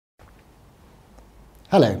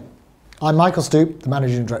Hello, I'm Michael Stoop, the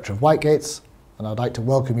Managing Director of Whitegates, and I'd like to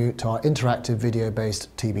welcome you to our interactive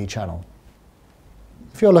video-based TV channel.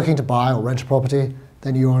 If you're looking to buy or rent a property,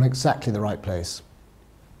 then you're in exactly the right place.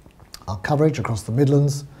 Our coverage across the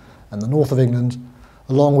Midlands and the north of England,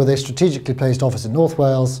 along with a strategically placed office in North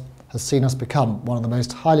Wales, has seen us become one of the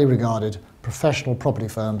most highly regarded professional property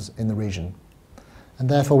firms in the region. And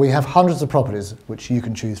therefore we have hundreds of properties which you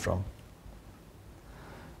can choose from.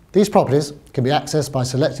 These properties can be accessed by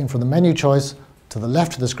selecting from the menu choice to the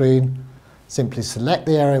left of the screen. Simply select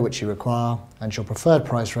the area which you require and your preferred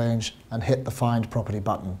price range and hit the Find Property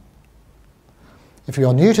button. If you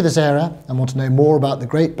are new to this area and want to know more about the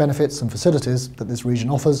great benefits and facilities that this region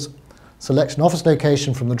offers, select an office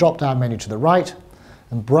location from the drop-down menu to the right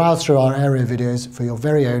and browse through our area videos for your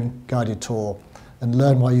very own guided tour and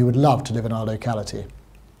learn why you would love to live in our locality.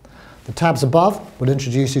 The tabs above will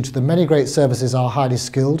introduce you to the many great services our highly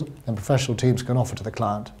skilled and professional teams can offer to the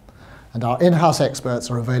client, and our in-house experts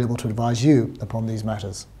are available to advise you upon these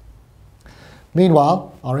matters.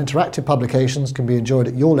 Meanwhile, our interactive publications can be enjoyed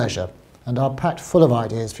at your leisure and are packed full of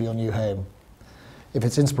ideas for your new home. If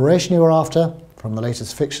it's inspiration you are after, from the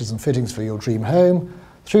latest fixtures and fittings for your dream home,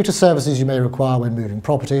 through to services you may require when moving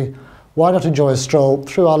property, why not enjoy a stroll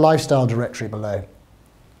through our lifestyle directory below?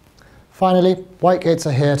 Finally, Whitegates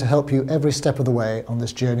are here to help you every step of the way on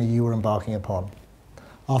this journey you are embarking upon.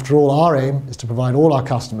 After all, our aim is to provide all our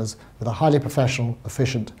customers with a highly professional,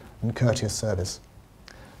 efficient and courteous service.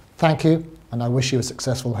 Thank you, and I wish you a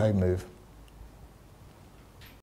successful home move.